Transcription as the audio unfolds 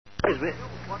surprise me,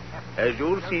 as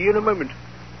you'll see in a moment.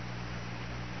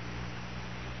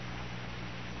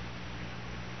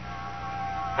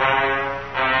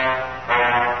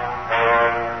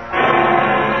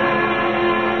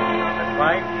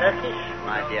 Why Turkish,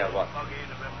 my dear Watson?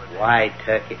 Why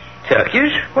Turkish?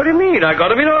 Turkish? What do you mean? I got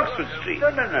them in Oxford Street.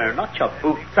 No, not your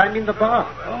boots. I mean the bar.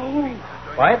 Oh.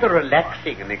 Why the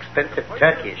relaxing and expensive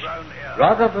Turkish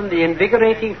rather than the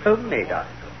invigorating homemade art?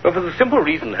 Well, for the simple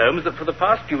reason, Holmes, that for the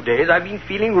past few days I've been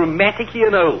feeling rheumaticy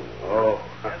and old. Oh.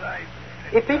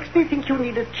 It makes me think you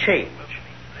need a change.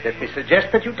 Let me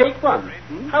suggest that you take one.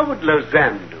 How would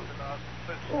Lausanne do?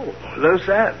 Oh,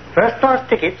 Lausanne. First-class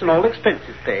tickets and all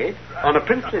expenses paid on a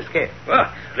princely scale.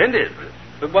 Ah, splendid.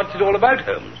 But what's it all about,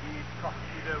 Holmes?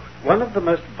 One of the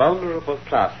most vulnerable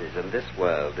classes in this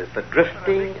world is the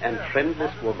drifting and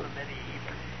friendless woman.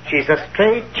 She's a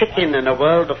stray chicken in a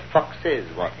world of foxes,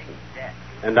 Watson.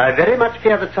 And I very much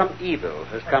fear that some evil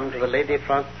has come to the Lady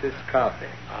Frances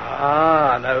Carfax.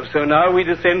 Ah, no. So now we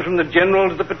descend from the general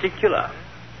to the particular.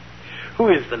 Who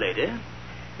is the lady?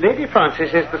 Lady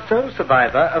Frances is the sole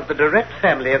survivor of the direct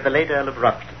family of the late Earl of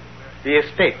Ruffton. The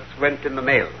estates went in the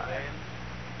mail line.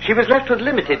 She was left with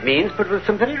limited means, but with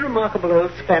some very remarkable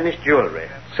old Spanish jewelry,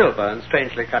 silver and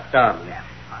strangely cut diamonds.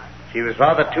 She was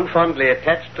rather too fondly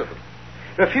attached to them,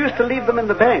 refused to leave them in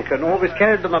the bank, and always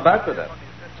carried them about with her.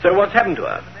 So what's happened to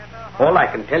her? All I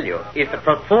can tell you is that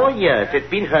for 4 years it's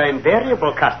been her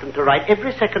invariable custom to write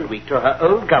every second week to her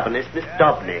old governess, Miss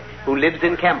Dobney, who lives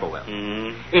in Camberwell.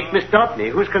 It's Miss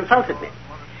Dobney who's consulted me.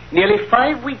 Nearly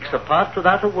 5 weeks have passed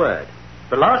without a word.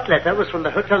 The last letter was from the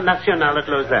Hotel National at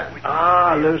Lausanne.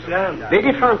 Ah, Lausanne.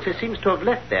 Lady Frances seems to have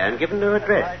left there and given no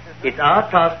address. It's our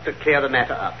task to clear the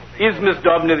matter up. Is Miss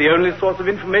Dobney the only source of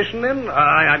information, then?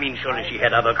 I mean, surely she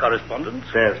had other correspondents.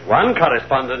 There's one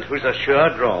correspondent who's a sure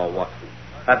draw, Watson.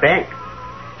 A bank.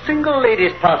 Single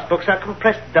ladies' passbooks are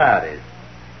compressed diaries.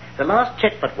 The last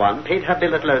check but one paid her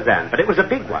bill at Lausanne, but it was a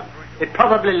big one. It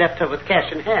probably left her with cash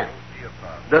in hand.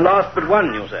 The last but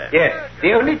one, you say? Yes.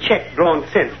 The only check drawn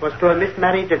since was to a Miss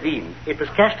Marie Devine. It was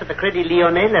cashed at the Credit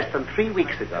Lyonnais less than 3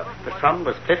 weeks ago. The sum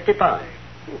was £50.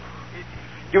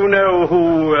 You know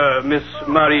who Miss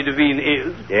Marie Devine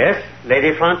is? Yes.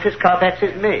 Lady Frances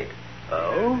Carfax's maid.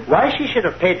 Oh? Why she should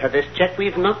have paid her this check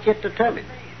we've not yet determined.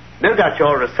 No doubt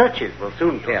your researches will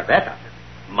soon clear that up.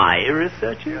 My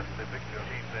researches?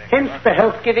 Hence the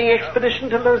health-giving expedition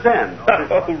to Lausanne.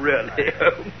 Oh, really?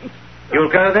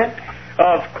 You'll go then?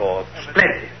 Of course.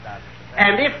 Splendid.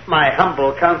 And if my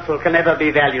humble counsel can ever be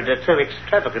valued at so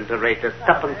extravagant a rate as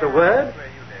twopence a word,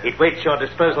 it waits your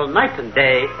disposal night and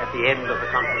day at the end of the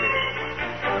consultation.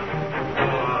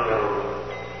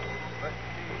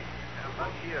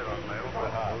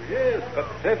 Oh, yes, but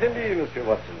certainly, Monsieur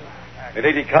Watson.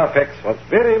 Lady Carfax was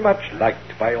very much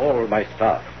liked by all my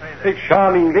staff. A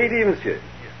charming lady, monsieur.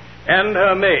 And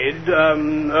her maid,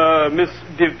 Miss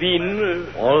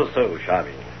Devine? Also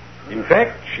charming. In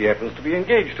fact, she happens to be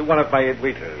engaged to one of my head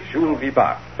waiters, Jules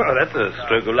Vibar. Oh, that's a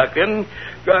stroke of luck, then.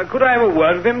 Could I have a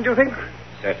word with him, do you think?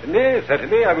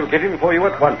 Certainly. I will get him for you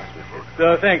at once,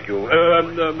 monsieur. Thank you.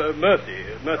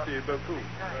 Merci beaucoup.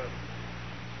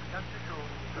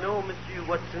 No, Monsieur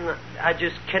Watson, I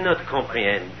just cannot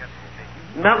comprehend.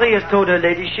 Marie has told her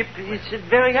ladyship she's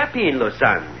very happy in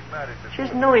Lausanne. She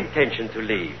has no intention to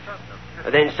leave.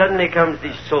 Then suddenly comes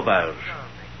this Sauvage.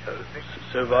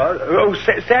 Sauvage? Oh,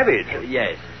 Savage?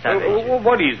 Yes, Savage.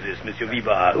 What is this, Monsieur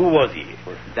Vibar? Who was he?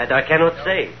 That I cannot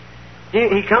say.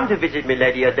 He came to visit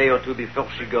Milady a day or two before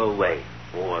she go away.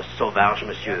 Oh, a Sauvage,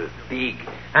 monsieur. Big.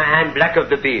 And black of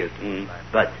the beard.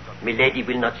 But Milady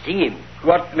will not see him.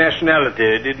 What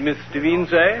nationality did Miss Devine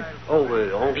say? Oh,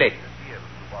 Anglais.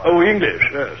 Oh, English,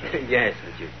 yes. Yes,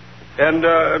 monsieur. And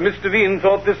Miss Devine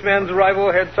thought this man's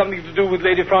arrival had something to do with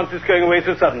Lady Frances going away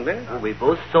so suddenly? Oh, we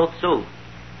both thought so.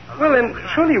 Well, then,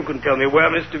 surely you can tell me where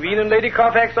Miss Devine and Lady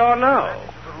Carfax are now.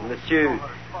 Monsieur,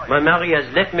 my Marie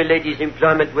has left Milady's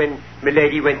employment when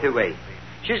Milady went away.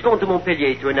 She's gone to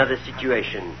Montpellier to another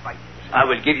situation. I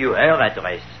will give you her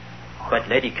address. But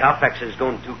Lady Carfax has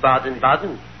gone to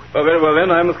Baden-Baden. Oh, very well, then,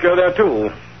 I must go there,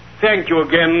 too. Thank you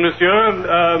again, monsieur.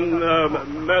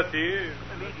 Merci.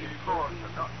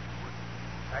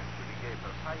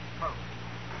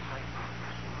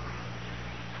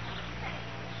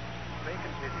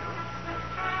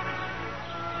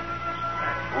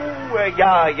 Oh,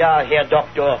 yeah, Herr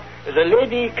Doctor. The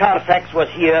Lady Carfax was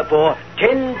here for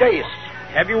 10 days.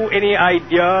 Have you any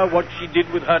idea what she did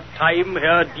with her time,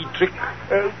 Herr Dietrich?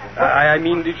 I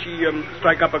mean, did she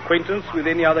strike up acquaintance with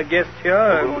any other guests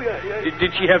here? Yeah.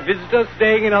 Did she have visitors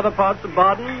staying in other parts of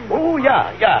Baden? Oh,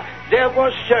 yeah. There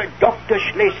was Dr.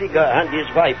 Schlesinger and his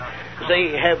wife.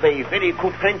 they have a very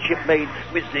good friendship made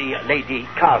with the Lady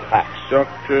Carfax.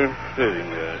 Dr.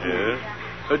 Schlesinger, yes.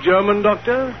 A German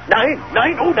doctor?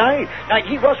 Nine.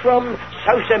 He was from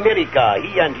South America.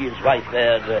 He and his wife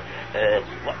were,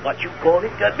 what you call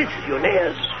it,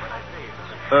 missionaries.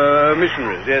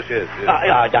 Missionaries, yes.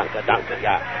 Danke,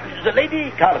 yeah. The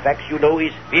Lady Carfax, you know,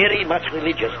 is very much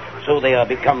religious, so they are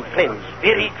become friends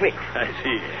very quick. I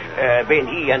see. When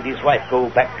he and his wife go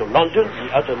back to London,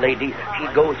 the other lady, she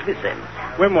goes with them.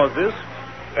 When was this?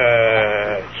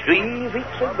 3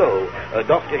 weeks ago.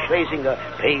 Dr. Schlesinger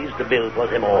pays the bill for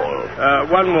them all.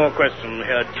 One more question,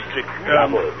 Herr Dietrich.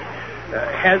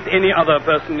 Has any other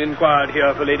person inquired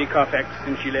here for Lady Carfax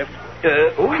since she left?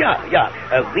 Yeah.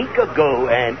 A week ago,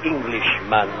 an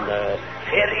Englishman,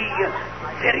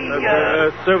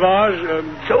 sauvage?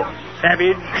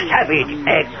 Savage? Savage,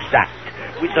 exact.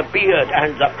 With the beard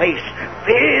and the face.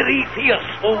 Very fierce.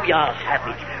 Oh, yeah,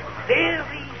 savage.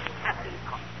 Very savage.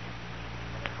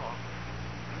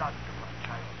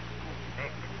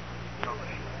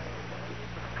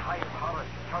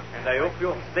 And I hope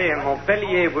your stay in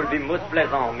Montpellier will be most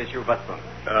pleasant, Monsieur Watson.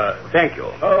 Thank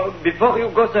you. Before you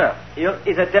go, sir, here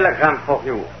is a telegram for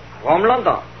you from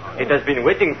London. It has been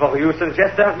waiting for you since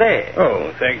yesterday.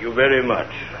 Oh, thank you very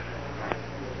much.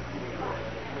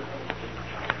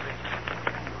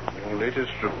 Your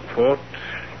latest report,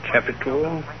 capital.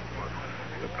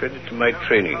 A credit to my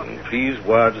training. Please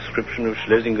wire description of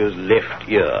Schlesinger's left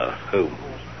ear. Home.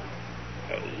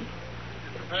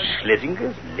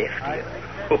 Schlesinger's left ear?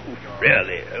 Oh,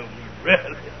 really?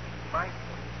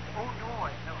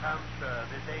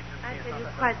 I tell you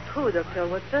quite true, Dr.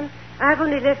 Watson. I've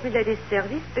only left Milady's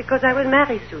service because I will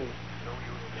marry soon.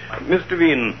 Miss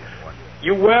Devine,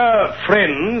 you were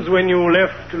friends when you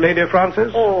left Lady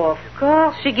Frances? Oh, of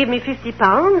course. She gave me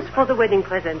 £50 for the wedding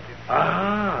present.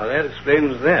 Ah, that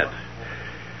explains that.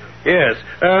 Yes.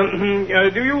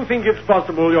 Do you think it's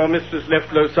possible your mistress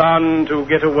left Lausanne to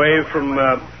get away from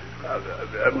a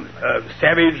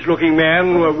savage-looking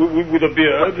man with a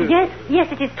beard?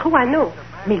 Yes, it is true, I know.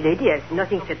 Milady has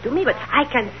nothing said to me, but I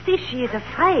can see she is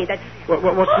afraid that... What's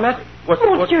the matter? What's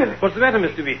the matter,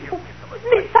 Miss Devine?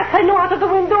 Mais sacré no, out of the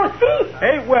window, see?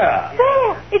 Hey, where?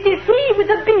 There, it is he with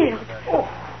the beard. Oh,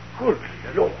 good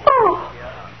Lord. Oh.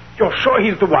 You're sure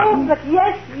he's the one? Oh, but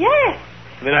yes.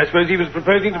 Then I suppose he was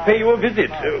proposing to pay you a visit.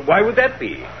 Why would that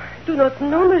be? Do not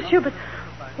know, monsieur, but...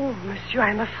 Oh, monsieur,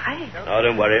 I'm afraid. Oh,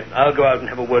 don't worry. I'll go out and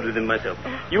have a word with him myself.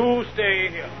 You stay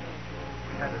here.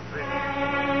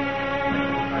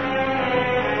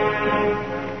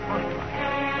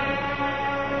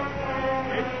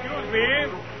 Excuse me.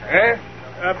 Eh?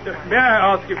 May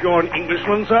I ask if you're an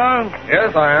Englishman, sir?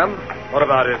 Yes, I am. What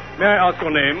about it? May I ask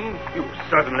your name? You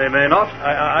certainly may not.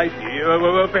 I see.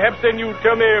 Well, perhaps then you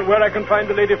tell me where I can find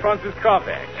the Lady Frances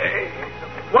Carfax.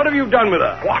 What have you done with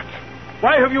her? What?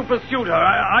 Why have you pursued her?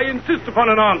 I insist upon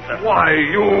an answer. Why,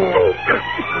 you...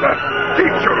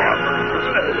 teacher!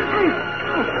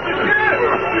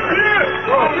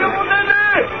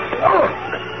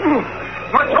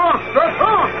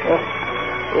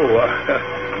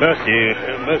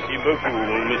 Merci beaucoup,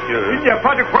 monsieur. Il n'y a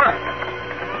pas de quoi.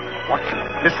 Watson,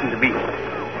 listen to me.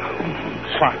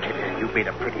 Swat, you've made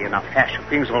a pretty enough hash of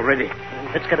things already.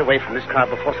 Let's get away from this car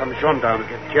before some gendarmes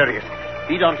get curious.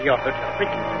 Lead on to your hotel,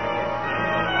 quickly.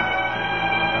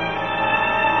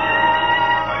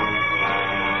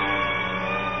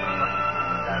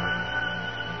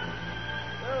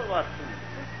 Well, Watson,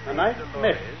 a nice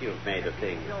mess you've made of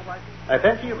things. I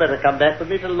fancy you better come back with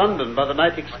me to London by the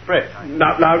night express.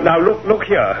 Now, look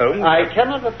here, Holmes. I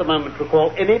cannot at the moment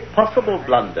recall any possible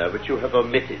blunder which you have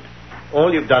omitted.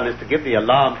 All you've done is to give the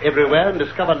alarm everywhere and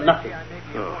discover nothing.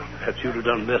 Oh, perhaps you'd have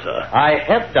done better. I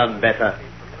have done better.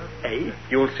 Eh?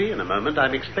 You'll see in a moment.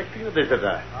 I'm expecting a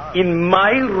visitor. In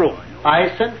my room? I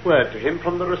sent word to him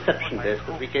from the reception desk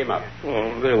as we came up.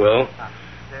 Oh, very well.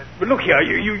 But look here,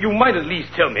 you might at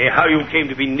least tell me how you came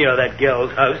to be near that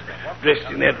girl's house,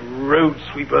 dressed in that road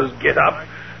sweeper's get-up,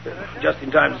 just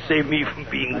in time to save me from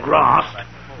being grassed.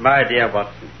 My dear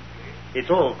Watson, it's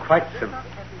all quite simple.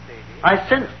 I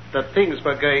sensed that things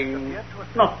were going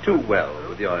not too well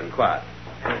with your inquiry.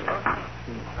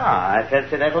 I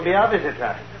fancy that will be our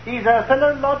visitor. He's a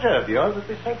fellow lodger of yours at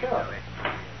this hotel.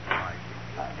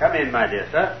 Come in, my dear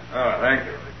sir. Oh, thank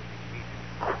you.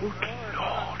 Good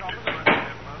Lord.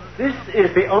 This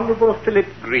is the Honourable Philip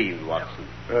Green, Watson.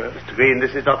 Mr. Green,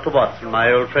 this is Dr. Watson, my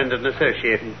old friend and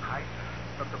associate.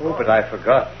 Oh, but I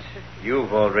forgot.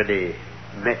 You've already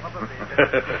met.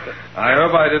 I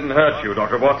hope I didn't hurt you,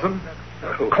 Dr. Watson.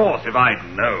 Of course, if I'd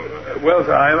known. Well,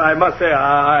 sir, I must say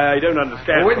I don't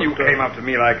understand. When you came up to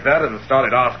me like that and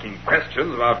started asking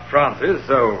questions about Francis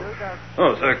so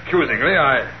accusingly,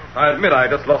 I admit I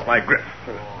just lost my grip.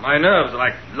 My nerves are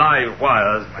like live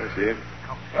wires. I see.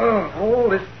 Oh, all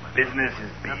this business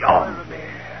is beyond me.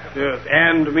 Yes,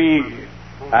 and me.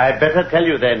 I'd better tell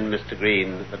you then, Mr.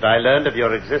 Green, that I learned of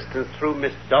your existence through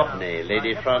Miss Dobney,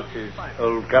 Lady Frances'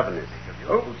 old governess.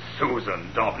 Oh,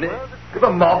 Susan Dobney, the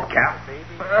mob cap.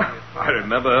 I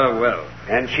remember her well.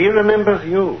 And she remembers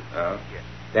you. Oh?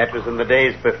 That was in the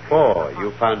days before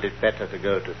you found it better to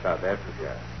go to South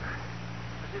Africa.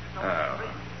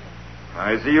 Oh.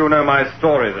 I see you know my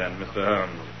story then, Mr.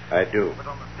 Holmes. I do.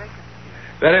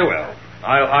 Very well.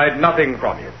 I'll hide nothing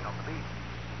from you.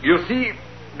 You see,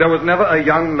 there was never a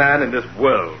young man in this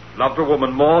world loved a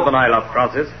woman more than I loved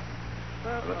Frances.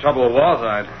 The trouble was,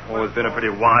 I'd always been a pretty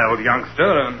wild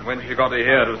youngster, and when she got to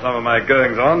hear of some of my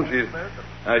goings-on, she'd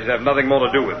have nothing more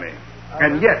to do with me.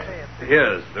 And yet,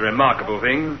 here's the remarkable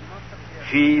thing.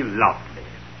 She loved me.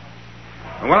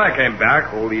 And when I came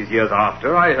back all these years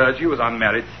after, I heard she was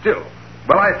unmarried still.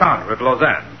 Well, I found her at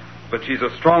Lausanne, but she's a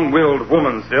strong-willed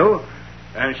woman still,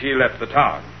 and she left the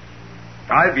town.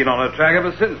 I've been on her track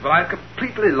ever since, but I've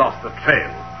completely lost the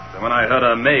trail. So when I heard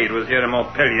her maid was here in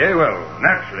Montpellier, well,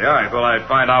 naturally, I thought I'd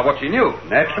find out what she knew.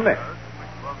 Naturally.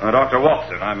 Dr.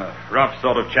 Watson, I'm a rough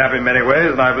sort of chap in many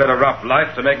ways, and I've led a rough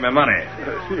life to make my money.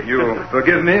 You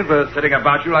forgive me for sitting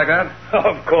about you like that?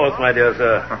 Of course, my dear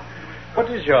sir. What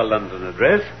is your London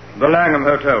address? The Langham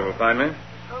Hotel will find me.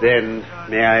 Then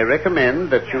may I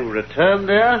recommend that you return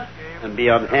there and be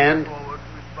on hand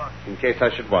in case I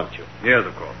should want you. Yes,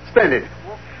 of course. Splendid.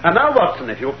 And now, Watson,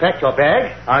 if you'll pack your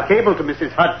bag, I'll cable to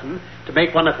Mrs. Hudson to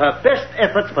make one of her best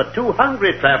efforts for 2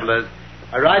 hungry travelers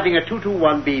arriving at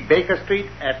 221B Baker Street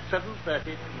at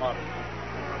 7:30 tomorrow.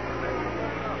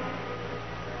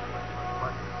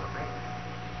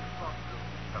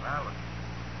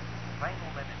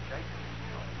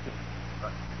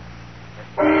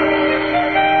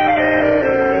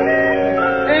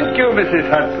 Thank you, Mrs.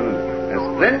 Hudson.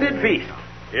 A splendid feast.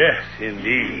 Yes,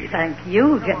 indeed. Thank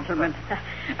you, gentlemen.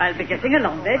 I'll be getting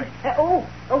along then.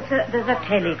 Sir, there's a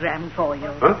telegram for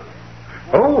you. Huh?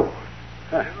 Oh.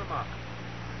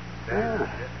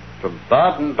 From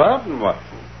Baden-Baden,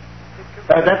 Watson.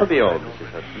 That'll be all,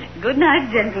 Mrs. Hudson. Good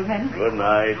night, gentlemen. Good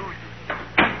night.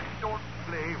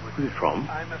 Who's it from?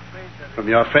 From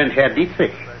your friend Herr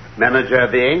Dietrich, manager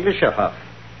of the Englischer Hof.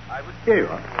 Here you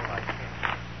are.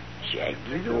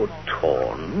 Jagged or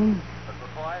torn?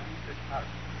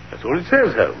 That's all it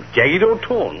says, Holmes. Jagged or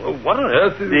torn. Oh, what on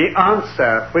earth is... The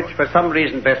answer, which for some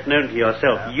reason best known to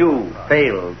yourself, you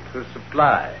failed to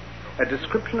supply. A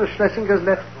description of Schlesinger's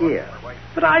left ear.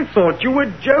 But I thought you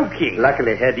were joking.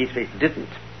 Luckily, Herr Dietrich didn't.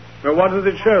 Well, what does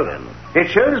it show, then? It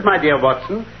shows, my dear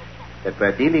Watson, that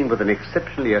we're dealing with an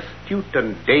exceptionally astute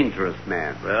and dangerous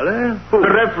man. Well, The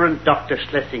Reverend Dr.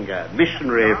 Schlesinger,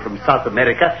 missionary from South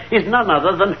America, is none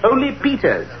other than Holy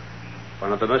Peters,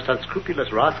 one of the most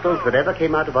unscrupulous rascals that ever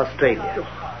came out of Australia.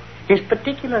 His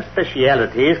particular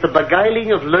speciality is the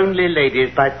beguiling of lonely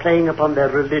ladies by playing upon their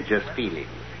religious feelings.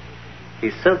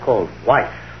 His so-called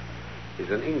wife is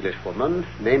an Englishwoman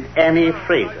named Annie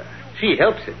Fraser. She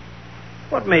helps him.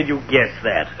 What made you guess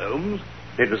that, Holmes?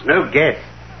 It was no guess.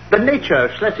 The nature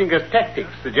of Schlesinger's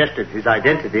tactics suggested his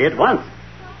identity at once.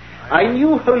 I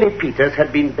knew Holy Peters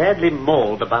had been badly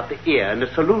mauled about the ear in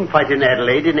a saloon fight in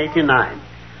Adelaide in '89.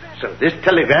 So this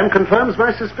telegram confirms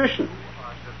my suspicion.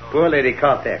 Poor Lady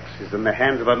Carfax is in the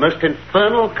hands of a most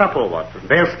infernal couple, Watson.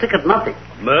 They'll stick at nothing.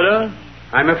 Murder?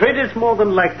 I'm afraid it's more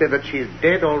than likely that she's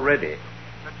dead already.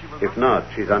 If not,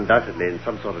 she's undoubtedly in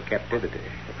some sort of captivity.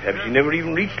 Perhaps she never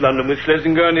even reached London with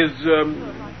Schlesinger and his,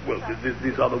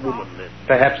 this other woman, then.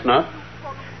 Perhaps not.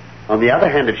 On the other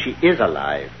hand, if she is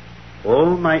alive,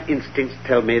 all my instincts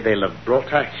tell me they'll have brought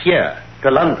her here, to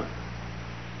London.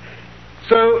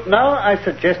 So now I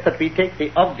suggest that we take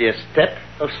the obvious step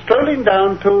of strolling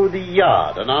down to the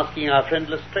yard and asking our friend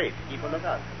Lestrade to keep a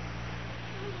lookout.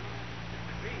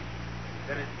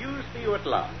 There is news for you at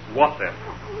last. What then?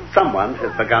 Someone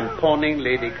has begun pawning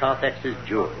Lady Carfax's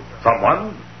jewels.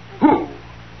 Someone? Who?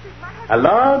 A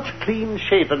large,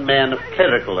 clean-shaven man of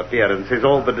clerical appearance is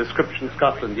all the description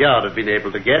Scotland Yard have been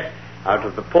able to get out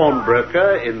of the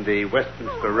pawnbroker in the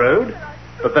Westminster Road,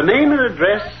 but the name and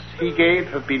address he gave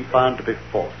have been found to be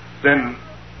false. Then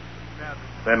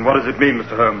what does it mean,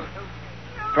 Mr. Holmes?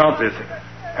 Francis,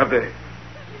 have they...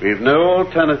 We've no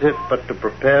alternative but to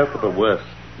prepare for the worst,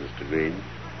 Mr. Green.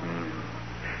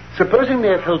 Supposing they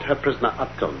have held her prisoner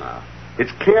up till now,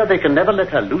 It's clear they can never let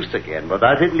her loose again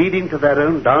without it leading to their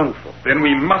own downfall. Then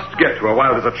we must get to her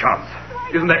while there's a chance.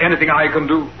 Isn't there anything I can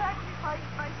do?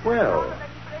 Well,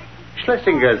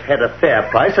 Schlesinger's had a fair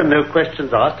price and no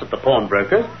questions asked at the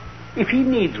pawnbroker's. If he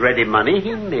needs ready money,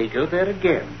 he may go there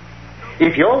again.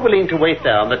 If you're willing to wait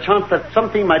there on the chance that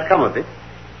something might come of it,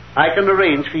 I can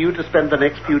arrange for you to spend the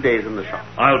next few days in the shop.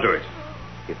 I'll do it.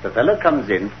 If the fellow comes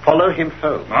in, follow him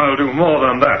home. I'll do more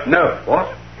than that. No.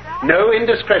 What? No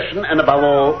indiscretion, and above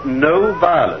all, no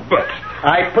violence. But...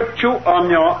 I put you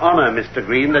on your honor, Mr.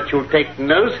 Green, that you'll take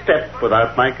no step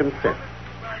without my consent.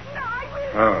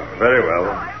 Oh, very well.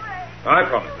 I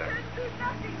promise that.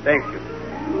 Thank you.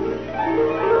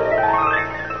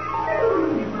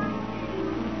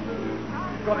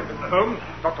 Got him, Mr. Holmes.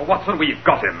 Dr. Watson, we've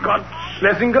got him. Got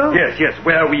Schlesinger? Yes,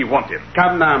 where we want him.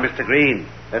 Come now, Mr. Green.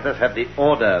 Let us have the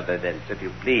order of events, if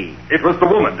you please. It was the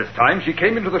woman this time. She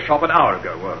came into the shop an hour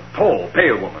ago. A tall,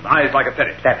 pale woman, eyes like a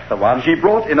ferret. That's the one. She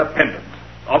brought in a pendant.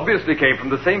 Obviously came from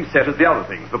the same set as the other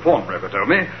things, the pawnbroker told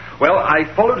me. Well, I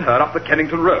followed her up the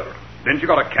Kennington Road. Then she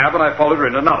got a cab and I followed her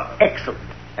in another. Excellent.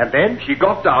 And then? She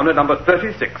got down at number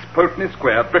 36, Pulteney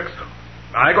Square, Brixton.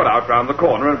 I got out round the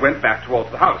corner and went back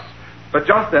towards the house. But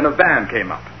just then a van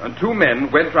came up, and two men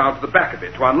went round to the back of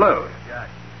it to unload.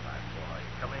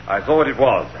 I saw what it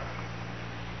was.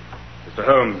 Mr.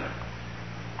 Holmes,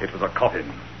 it was a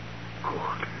coffin.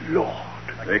 Good Lord.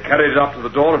 They carried it up to the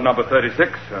door of number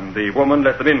 36, and the woman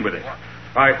let them in with it.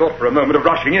 I thought for a moment of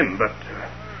rushing in, but...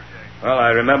 well, I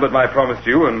remembered my promise to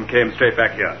you and came straight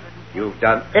back here. You've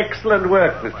done excellent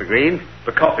work, Mr. Green.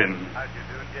 The coffin.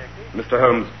 Mr.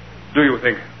 Holmes, do you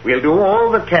think... We'll do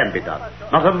all that can be done.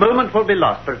 Not a moment will be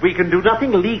lost, but we can do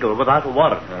nothing legal without a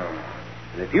warrant.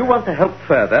 Oh. And if you want to help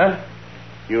further,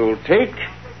 you'll take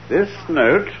this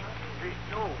note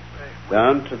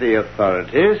down to the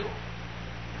authorities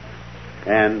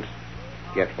and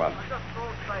get one.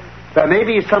 There may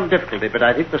be some difficulty, but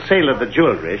I think the sale of the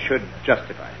jewelry should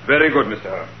justify it. Very good, Mr.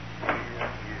 Holmes.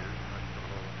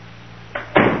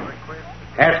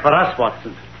 As for us,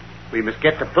 Watson, we must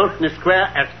get to Pulteney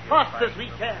Square as fast as we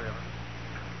can.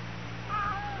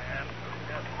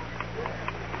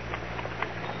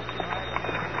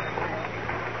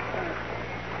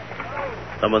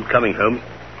 Someone's coming, Holmes.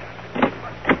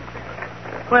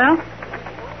 Well,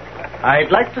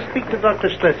 I'd like to speak to Dr.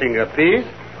 Schlesinger, please.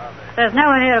 there's no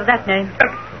one here of that name.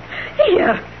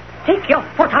 Here, take your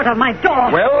foot out of my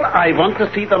door. Well, I want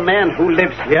to see the man who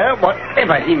lives here,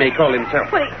 whatever he may call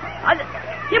himself. Wait,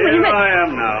 Here I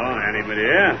am now, anybody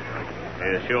here?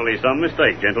 There's surely some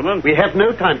mistake, gentlemen. We have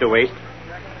no time to waste.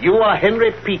 You are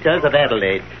Henry Peters of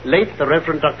Adelaide, late the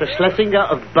Reverend Dr. Schlesinger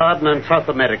of Baden and South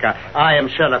America. I am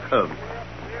Sherlock Holmes.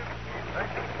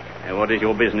 And what is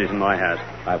your business in my house?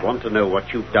 I want to know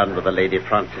what you've done with the Lady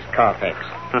Frances Carfax.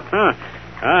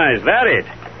 Is that it?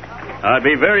 I'd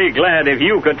be very glad if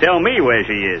you could tell me where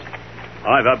she is.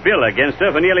 I've a bill against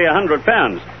her for nearly £100,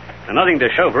 and nothing to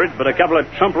show for it but a couple of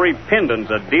trumpery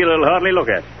pendants a dealer will hardly look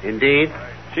at. Indeed?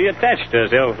 She attached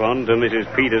herself on to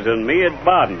Mrs. Peters and me at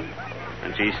Baden,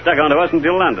 and she stuck on to us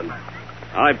until London.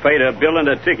 I paid her bill and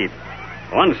her ticket.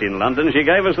 Once in London, she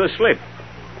gave us the slip.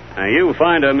 Now, you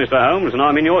find her, Mr. Holmes, and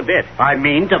I'm in your debt. I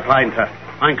mean to find her.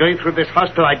 I'm going through this house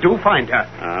till I do find her.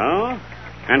 Oh?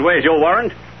 And where's your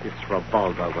warrant? This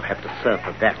revolver will have to serve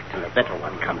for that till a better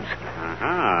one comes.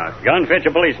 Aha. Go and fetch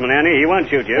a policeman, Annie. He won't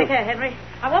shoot you. Take care, Henry.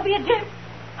 I won't be a gent.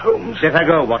 Holmes. Let her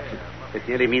go, Watson. It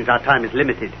merely means our time is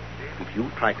limited. If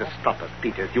you try to stop us,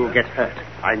 Peters, you'll get hurt.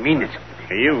 I mean it.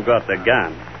 You've got the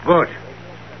gun. Good.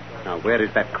 Now, where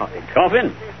is that coffin?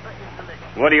 Coffin?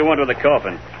 What do you want with the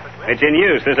coffin? It's in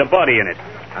use. There's a body in it.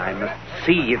 I must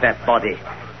see that body.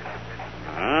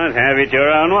 Well, have it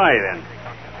your own way, then.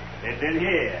 It's in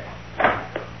here.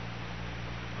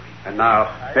 And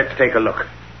now, let's take a look.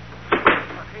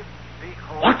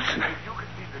 Watson!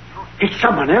 It's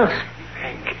someone else.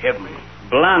 Thank heaven.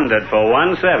 Blundered for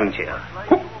 170.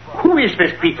 Who is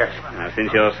this Peters? Now,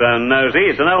 since you're so nosy,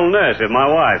 it's an old nurse of my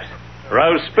wife's.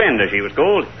 Rose Spender, she was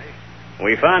called.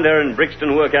 We found her in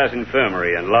Brixton Workhouse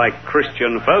Infirmary, and like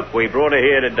Christian folk, we brought her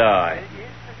here to die.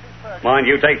 Mind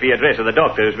you, take the address of the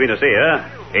doctor who's been to see her.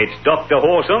 It's Dr.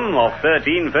 Horsam of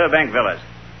 13 Furbank Villas.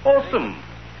 Horsam?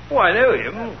 Oh, I know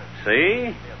him.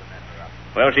 See?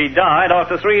 Well, she died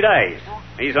after 3 days.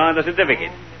 He signed the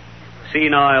certificate.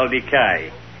 Senile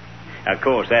decay. Of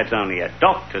course, that's only a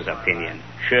doctor's opinion.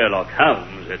 Sherlock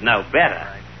Holmes would know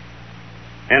better.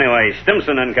 Anyway,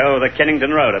 Stimson and Co. of the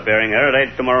Kennington Road are bearing her at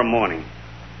 8 tomorrow morning.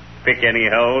 Pick any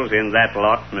holes in that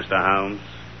lot, Mr. Holmes.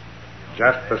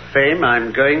 Just the same,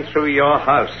 I'm going through your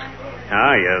house.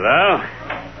 Are you, though?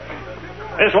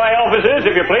 This way, officers,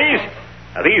 if you please.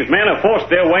 Now, these men have forced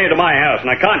their way into my house, and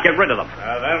I can't get rid of them.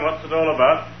 Then what's it all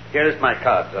about? Here is my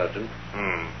card, Sergeant.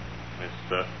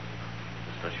 Mr.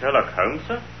 Sherlock Holmes,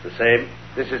 sir? The same.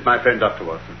 This is my friend, Dr.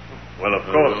 Watson. Well, of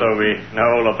course, so we know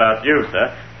all about you,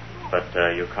 sir. But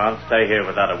you can't stay here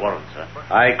without a warrant, sir.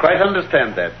 I quite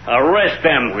understand that. Arrest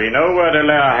them. We know where to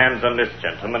lay our hands on this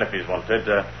gentleman if he's wanted,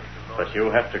 but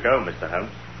you'll have to go, Mr.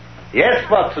 Holmes. Yes,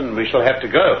 Watson, we shall have to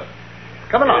go.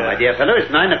 Come along, my dear fellow. It's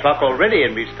 9 o'clock already,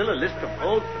 and we've still a list of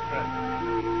calls to serve.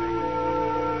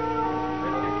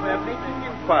 We're making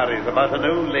inquiries about an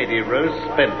old lady, Rose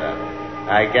Spender.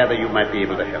 I gather you might be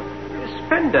able to help.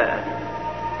 Spender?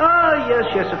 Ah,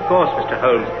 yes, of course, Mr.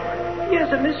 Holmes.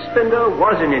 Yes, Miss Spender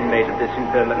was an inmate of this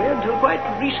infirmary until quite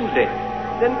recently.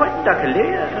 Then, quite luckily,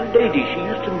 a lady she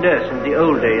used to nurse in the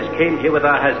old days came here with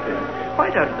her husband.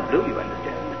 Quite out of the blue, you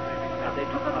understand. And they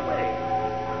took her away.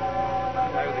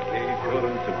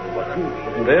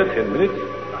 Wasn't there 10 minutes?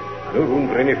 No room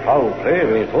for any foul play of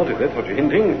any sort, if that's what you're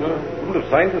hinting. I wouldn't have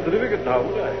signed the certificate now,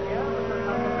 would I?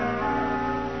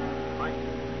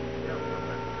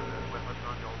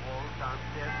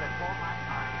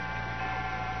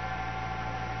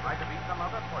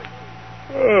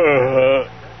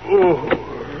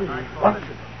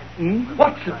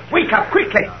 Watson, wake up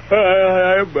quickly.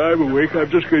 I'm awake. I'm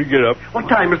just going to get up. What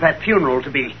time was that funeral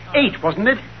to be? 8, wasn't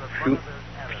it?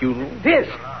 Funeral? Yes.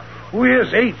 Oh,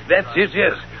 yes, 8. That's it,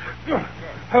 yes.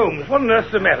 Holmes, what on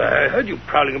earth's the matter? I heard you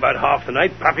prowling about half the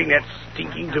night, puffing that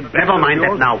stinking tobacco. Never mind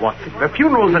that now, Watson. The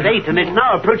funeral's at 8, and it's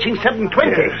now approaching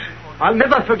 7:20. Yes. I'll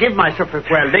never forgive myself if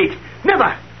we're late.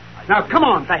 Never. Now, come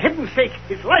on, for heaven's sake.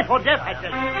 It's life or death, I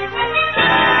tell you.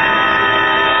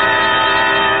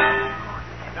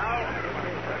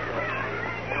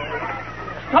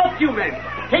 Stop, you men.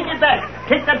 Take it back.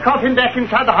 Take that coffin back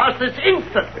inside the house this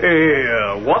instant.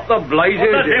 What the blazes?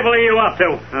 What the devil are you up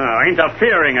to?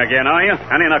 Interfering again, are you?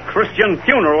 And in a Christian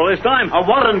funeral this time? A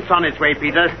warrant's on its way,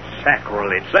 Peter.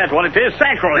 Sacrilege. That's what it is,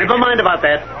 sacrilege. Never mind about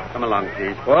that. Come along,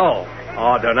 please. Well,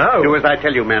 I don't know. Do as I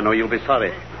tell you, man, or you'll be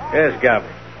sorry. Yes, Gov.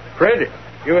 Fred,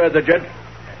 you heard the judge.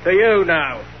 To you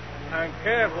now. And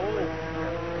careful.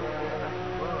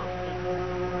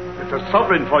 It's a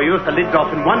sovereign for you if the lid's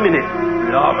off in 1 minute.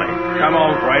 Lovely. Come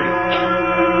on, Fred.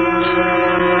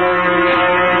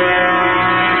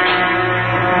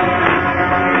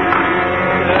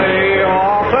 Hey,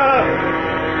 Arthur.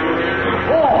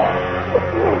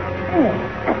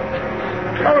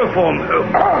 Chloroform,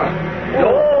 Holmes.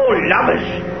 Oh, lovers.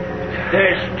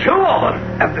 There's 2 of them.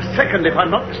 And the second, if I'm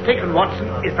not mistaken, Watson,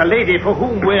 is the lady for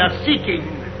whom we are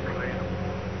seeking.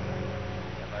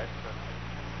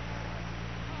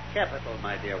 Capital,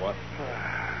 my dear Watson.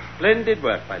 Splendid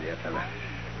work, my dear fellow.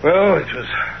 Well, it was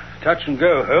touch and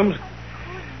go, Holmes.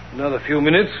 Another few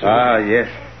minutes. Ah, yes.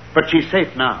 But she's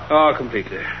safe now. Oh,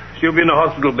 completely. She'll be in a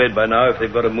hospital bed by now if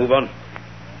they've got to move on.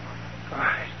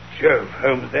 Jove,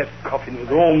 Holmes, that coffin was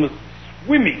almost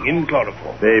swimming in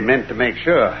chloroform. They meant to make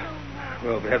sure.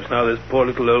 Well, perhaps now this poor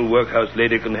little old workhouse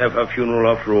lady can have her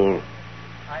funeral after all.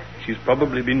 She's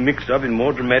probably been mixed up in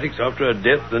more dramatics after her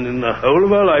death than in the whole of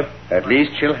her life. At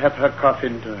least she'll have her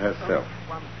coffin to herself.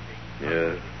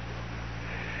 Yes.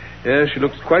 Yes, she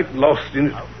looks quite lost in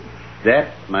it.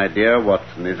 That, my dear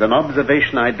Watson, is an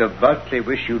observation I devoutly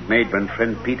wish you'd made when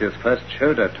friend Peters first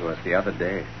showed her to us the other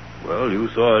day. Well, you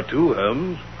saw her too,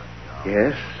 Holmes.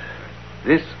 Yes.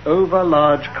 This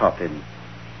over-large coffin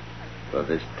for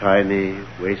this tiny,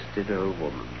 wasted old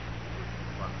woman.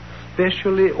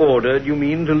 Specially ordered, you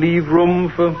mean, to leave room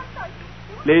for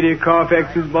Lady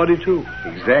Carfax's body, too?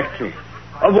 Exactly.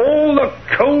 Of all the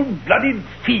cold-blooded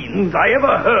fiends I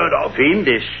ever heard of.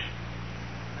 Fiendish,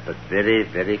 but very,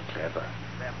 very clever.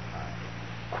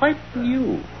 Quite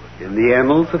new in the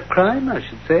annals of crime, I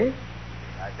should say.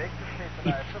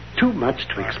 It's too much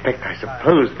to expect, I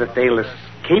suppose, that they'll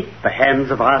escape the hands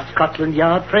of our Scotland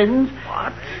Yard friends.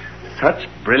 What? Such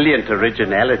brilliant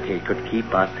originality could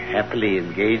keep us happily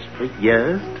engaged for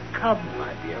years to come,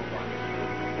 my dear one.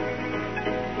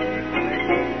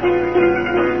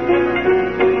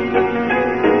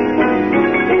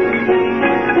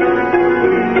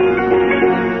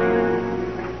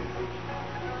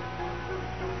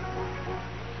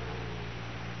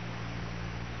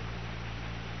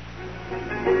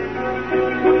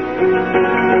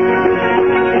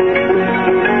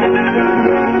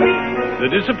 The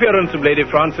disappearance of Lady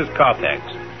Frances Carfax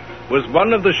was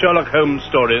one of the Sherlock Holmes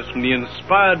stories from the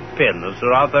inspired pen of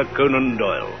Sir Arthur Conan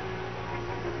Doyle.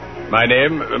 My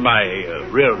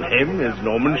real name is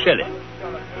Norman Shelley.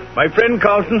 My friend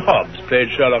Carlton Hobbs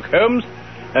played Sherlock Holmes,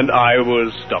 and I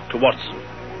was Dr. Watson.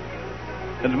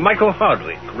 And Michael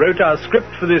Hardwick wrote our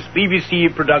script for this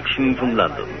BBC production from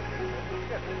London.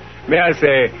 May I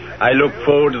say, I look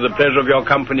forward to the pleasure of your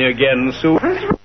company again soon.